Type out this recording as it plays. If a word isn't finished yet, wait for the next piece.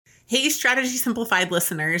Hey, Strategy Simplified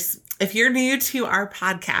listeners. If you're new to our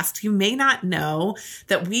podcast, you may not know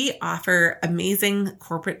that we offer amazing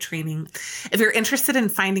corporate training. If you're interested in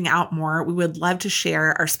finding out more, we would love to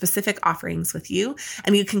share our specific offerings with you,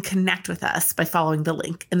 and you can connect with us by following the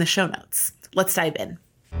link in the show notes. Let's dive in.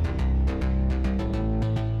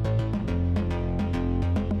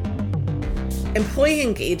 Employee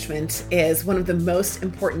engagement is one of the most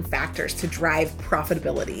important factors to drive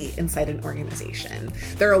profitability inside an organization.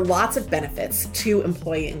 There are lots of benefits to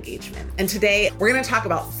employee engagement. And today we're going to talk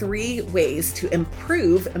about 3 ways to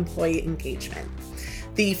improve employee engagement.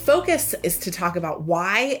 The focus is to talk about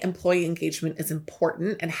why employee engagement is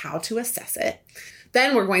important and how to assess it.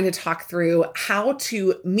 Then we're going to talk through how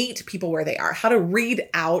to meet people where they are, how to read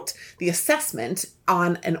out the assessment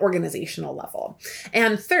on an organizational level.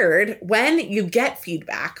 And third, when you get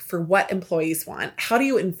feedback for what employees want, how do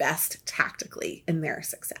you invest tactically in their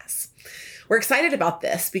success? We're excited about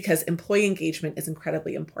this because employee engagement is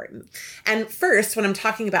incredibly important. And first, when I'm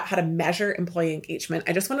talking about how to measure employee engagement,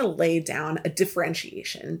 I just want to lay down a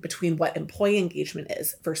differentiation between what employee engagement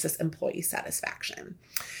is versus employee satisfaction.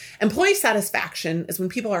 Employee satisfaction is when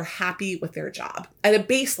people are happy with their job. At a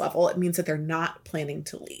base level, it means that they're not planning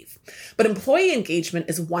to leave. But employee engagement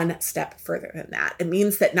is one step further than that. It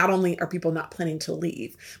means that not only are people not planning to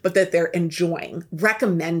leave, but that they're enjoying,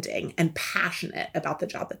 recommending, and passionate about the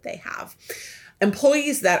job that they have.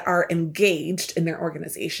 Employees that are engaged in their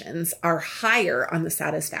organizations are higher on the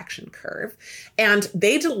satisfaction curve, and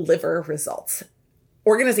they deliver results.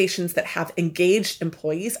 Organizations that have engaged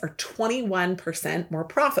employees are 21% more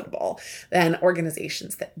profitable than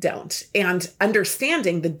organizations that don't. And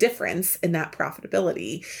understanding the difference in that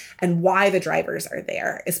profitability and why the drivers are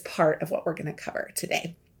there is part of what we're going to cover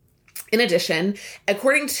today. In addition,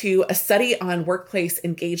 according to a study on workplace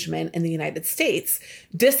engagement in the United States,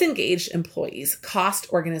 disengaged employees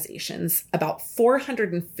cost organizations about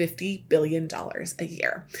 $450 billion a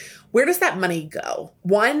year. Where does that money go?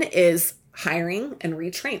 One is hiring and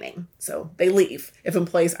retraining. So they leave. If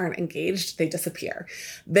employees aren't engaged, they disappear.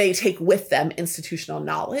 They take with them institutional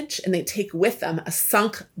knowledge, and they take with them a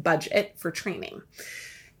sunk budget for training.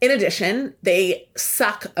 In addition, they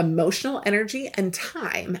suck emotional energy and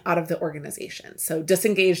time out of the organization. So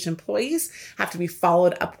disengaged employees have to be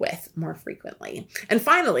followed up with more frequently. And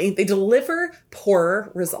finally, they deliver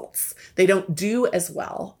poorer results. They don't do as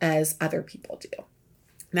well as other people do.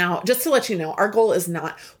 Now, just to let you know, our goal is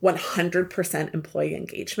not 100% employee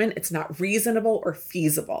engagement. It's not reasonable or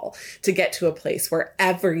feasible to get to a place where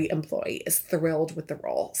every employee is thrilled with the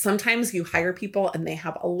role. Sometimes you hire people and they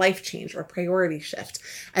have a life change or a priority shift,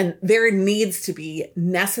 and there needs to be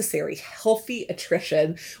necessary, healthy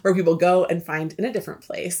attrition where people go and find in a different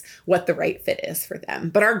place what the right fit is for them.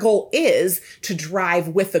 But our goal is to drive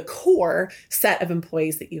with the core set of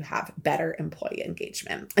employees that you have better employee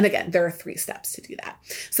engagement. And again, there are 3 steps to do that.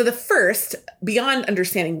 So the first, beyond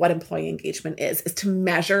understanding what employee engagement is to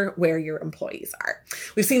measure where your employees are.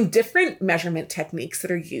 We've seen different measurement techniques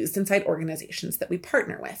that are used inside organizations that we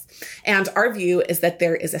partner with. And our view is that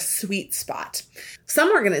there is a sweet spot.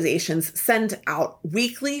 Some organizations send out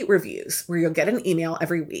weekly reviews where you'll get an email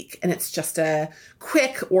every week, and it's just a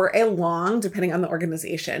quick or a long, depending on the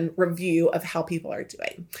organization, review of how people are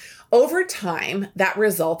doing. Over time, that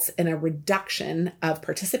results in a reduction of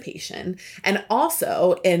participation and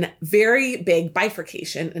also in very big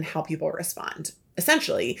bifurcation in how people respond.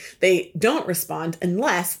 Essentially, they don't respond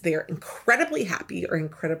unless they're incredibly happy or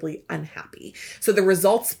incredibly unhappy. So the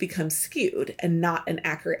results become skewed and not an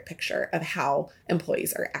accurate picture of how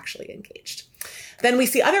employees are actually engaged. Then we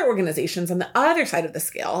see other organizations on the other side of the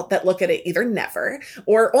scale that look at it either never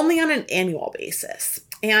or only on an annual basis.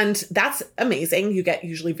 And that's amazing. You get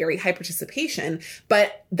usually very high participation,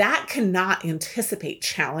 but that cannot anticipate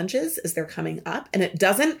challenges as they're coming up, and it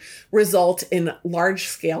doesn't result in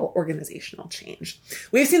large-scale organizational change.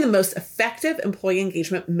 We've seen the most effective employee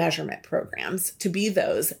engagement measurement programs to be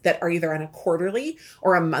those that are either on a quarterly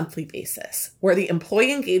or a monthly basis, where the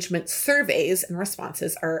employee engagement surveys and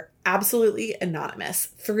responses are absolutely anonymous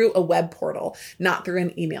through a web portal, not through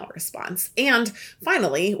an email response. And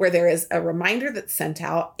finally, where there is a reminder that's sent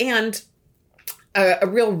out and a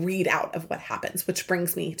real readout of what happens, which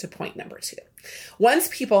brings me to point number 2. Once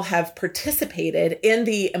people have participated in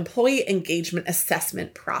the employee engagement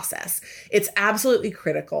assessment process, it's absolutely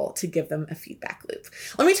critical to give them a feedback loop.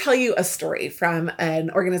 Let me tell you a story from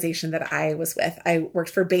an organization that I was with. I worked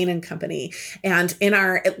for Bain & Company, and in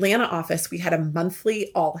our Atlanta office, we had a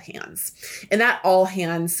monthly all hands. And that all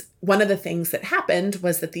hands one of the things that happened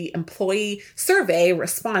was that the employee survey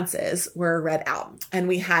responses were read out. And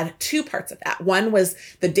we had two parts of that. One was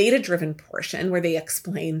the data-driven portion where they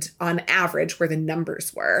explained on average where the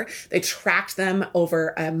numbers were. They tracked them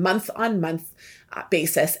over a month-on-month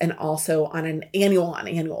basis and also on an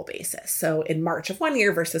annual basis. So in March of one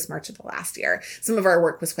year versus March of the last year. Some of our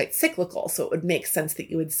work was quite cyclical, so it would make sense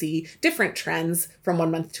that you would see different trends from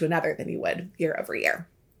one month to another than you would year over year.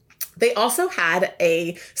 They also had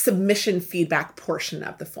a submission feedback portion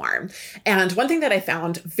of the form. And one thing that I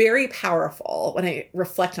found very powerful when I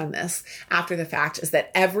reflect on this after the fact is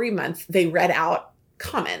that every month they read out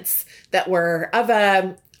comments that were of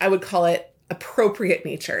I would call it appropriate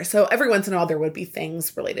nature. So every once in a while, there would be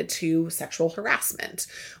things related to sexual harassment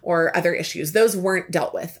or other issues. Those weren't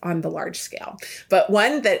dealt with on the large scale. But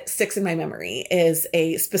one that sticks in my memory is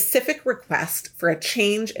a specific request for a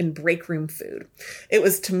change in break room food. It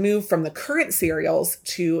was to move from the current cereals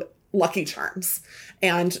to Lucky Charms.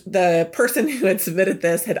 And the person who had submitted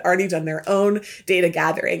this had already done their own data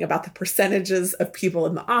gathering about the percentages of people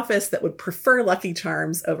in the office that would prefer Lucky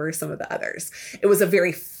Charms over some of the others. It was a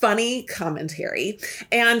very funny commentary.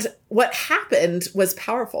 And what happened was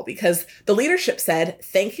powerful because the leadership said,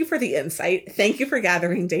 thank you for the insight. Thank you for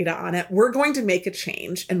gathering data on it. We're going to make a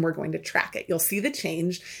change and we're going to track it. You'll see the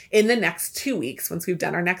change in the next 2 weeks once we've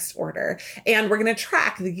done our next order. And we're going to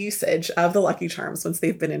track the usage of the Lucky Charms once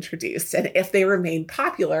they've been introduced. And if they remain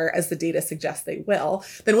popular, as the data suggests they will,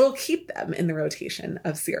 then we'll keep them in the rotation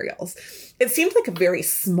of cereals. It seemed like a very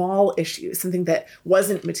small issue, something that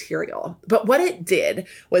wasn't material. But what it did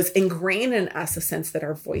was ingrain in us a sense that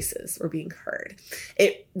our voices were being heard.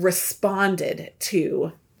 It responded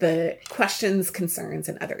to the questions, concerns,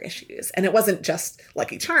 and other issues. And it wasn't just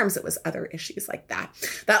Lucky Charms, it was other issues like that.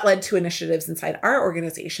 That led to initiatives inside our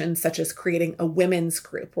organization, such as creating a women's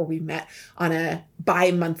group where we met on a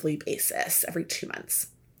bi-monthly basis every 2 months.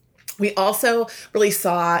 We also really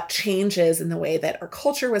saw changes in the way that our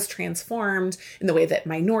culture was transformed, in the way that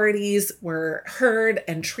minorities were heard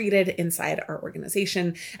and treated inside our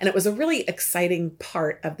organization. And it was a really exciting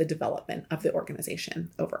part of the development of the organization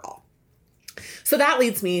overall. So that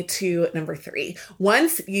leads me to number 3.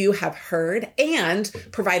 Once you have heard and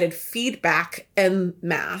provided feedback en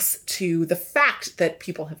masse to the fact that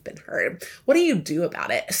people have been heard, what do you do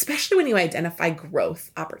about it, especially when you identify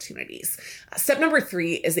growth opportunities? Step number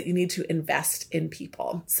 3 is that you need to invest in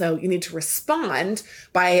people. So you need to respond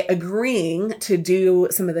by agreeing to do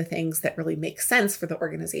some of the things that really make sense for the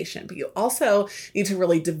organization, but you also need to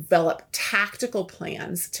really develop tactical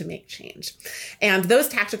plans to make change. And those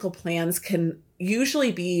tactical plans can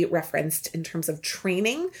usually be referenced in terms of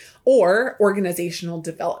training or organizational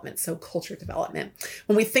development, so culture development.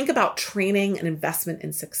 When we think about training and investment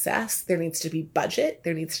in success, there needs to be budget,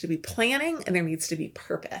 there needs to be planning, and there needs to be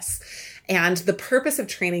purpose. And the purpose of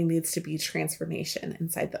training needs to be transformation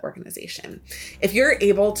inside the organization. If you're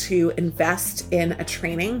able to invest in a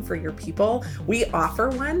training for your people, we offer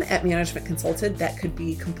one at Management Consulted that could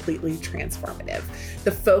be completely transformative.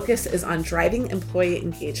 The focus is on driving employee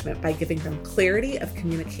engagement by giving them clarity of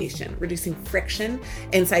communication, reducing friction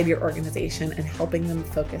inside your organization, and helping them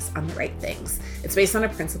focus on the right things. It's based on a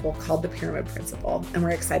principle called the pyramid principle, and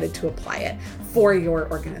we're excited to apply it for your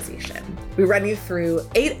organization. We run you through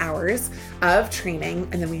 8 hours of training,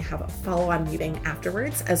 and then we have a follow-on meeting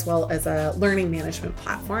afterwards, as well as a learning management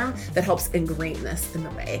platform that helps ingrain this in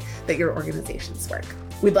the way that your organizations work.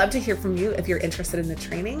 We'd love to hear from you. If you're interested in the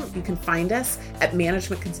training, you can find us at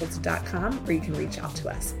managementconsulted.com, or you can reach out to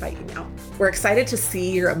us by email. We're excited to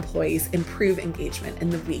see your employees improve engagement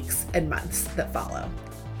in the weeks and months that follow.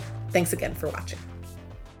 Thanks again for watching.